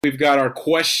We've got our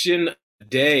question a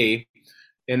day,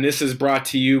 and this is brought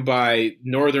to you by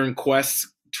Northern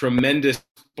Quest's tremendous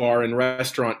bar and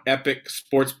restaurant, Epic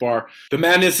Sports Bar. The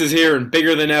madness is here and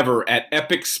bigger than ever at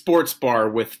Epic Sports Bar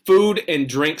with food and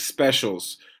drink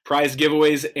specials, prize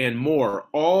giveaways, and more,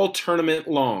 all tournament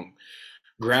long.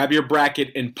 Grab your bracket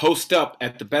and post up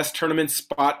at the best tournament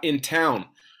spot in town.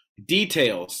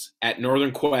 Details at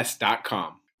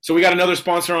northernquest.com. So we got another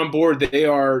sponsor on board. They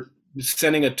are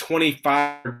sending a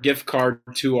 25 gift card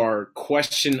to our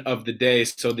question of the day.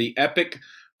 So the epic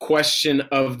question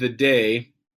of the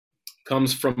day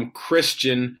comes from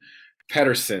Christian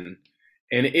Pedersen.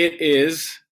 And it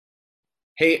is,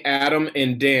 hey, Adam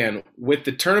and Dan, with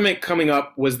the tournament coming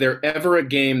up, was there ever a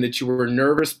game that you were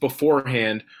nervous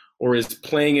beforehand, or is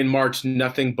playing in March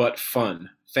nothing but fun?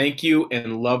 Thank you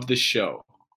and love the show.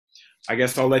 I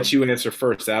guess I'll let you answer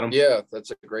first, Adam. Yeah,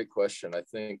 that's a great question. I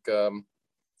think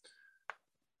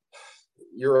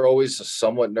you're always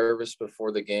somewhat nervous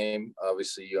before the game.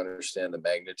 Obviously, you understand the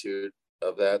magnitude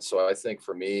of that. So I think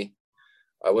for me,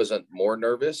 I wasn't more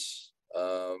nervous,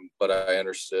 but I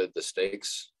understood the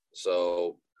stakes.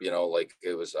 So, like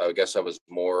I guess I was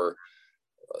more,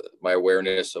 my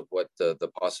awareness of what the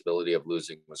possibility of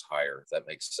losing was higher, if that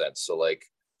makes sense. So like,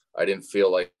 I didn't feel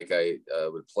like I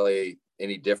would play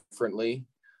any differently.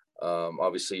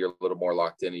 Obviously, you're a little more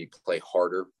locked in and you play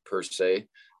harder per se.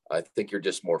 I think you're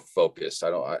just more focused.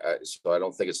 So I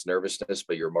don't think it's nervousness,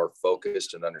 but you're more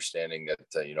focused and understanding that,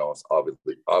 it's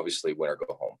obviously win or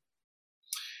go home.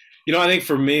 I think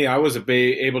for me, I was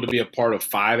able to be a part of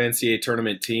 5 NCAA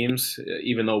tournament teams,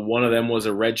 even though one of them was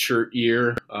a redshirt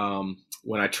year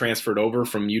when I transferred over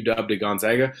from UW to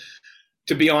Gonzaga.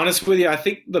 To be honest with you, I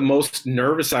think the most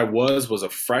nervous I was a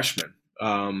freshman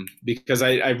because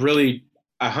I really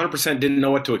 100% didn't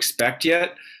know what to expect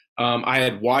yet. I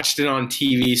had watched it on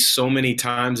TV so many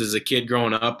times as a kid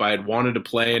growing up. I had wanted to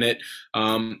play in it,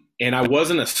 and I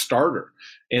wasn't a starter.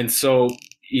 And so,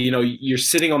 you're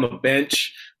sitting on the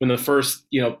bench when the first,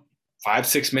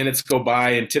 5-6 minutes go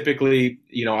by, and typically,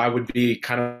 I would be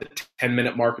kind of the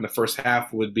 10-minute mark in the first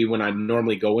half would be when I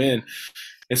normally go in.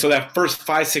 And so that first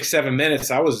 5, 6, 7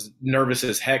 minutes, I was nervous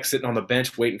as heck sitting on the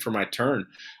bench waiting for my turn.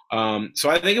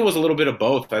 So I think it was a little bit of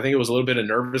both. I think it was a little bit of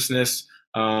nervousness.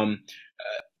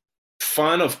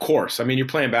 Fun, of course. I mean, you're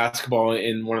playing basketball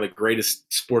in one of the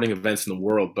greatest sporting events in the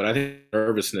world, but I think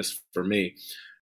nervousness for me.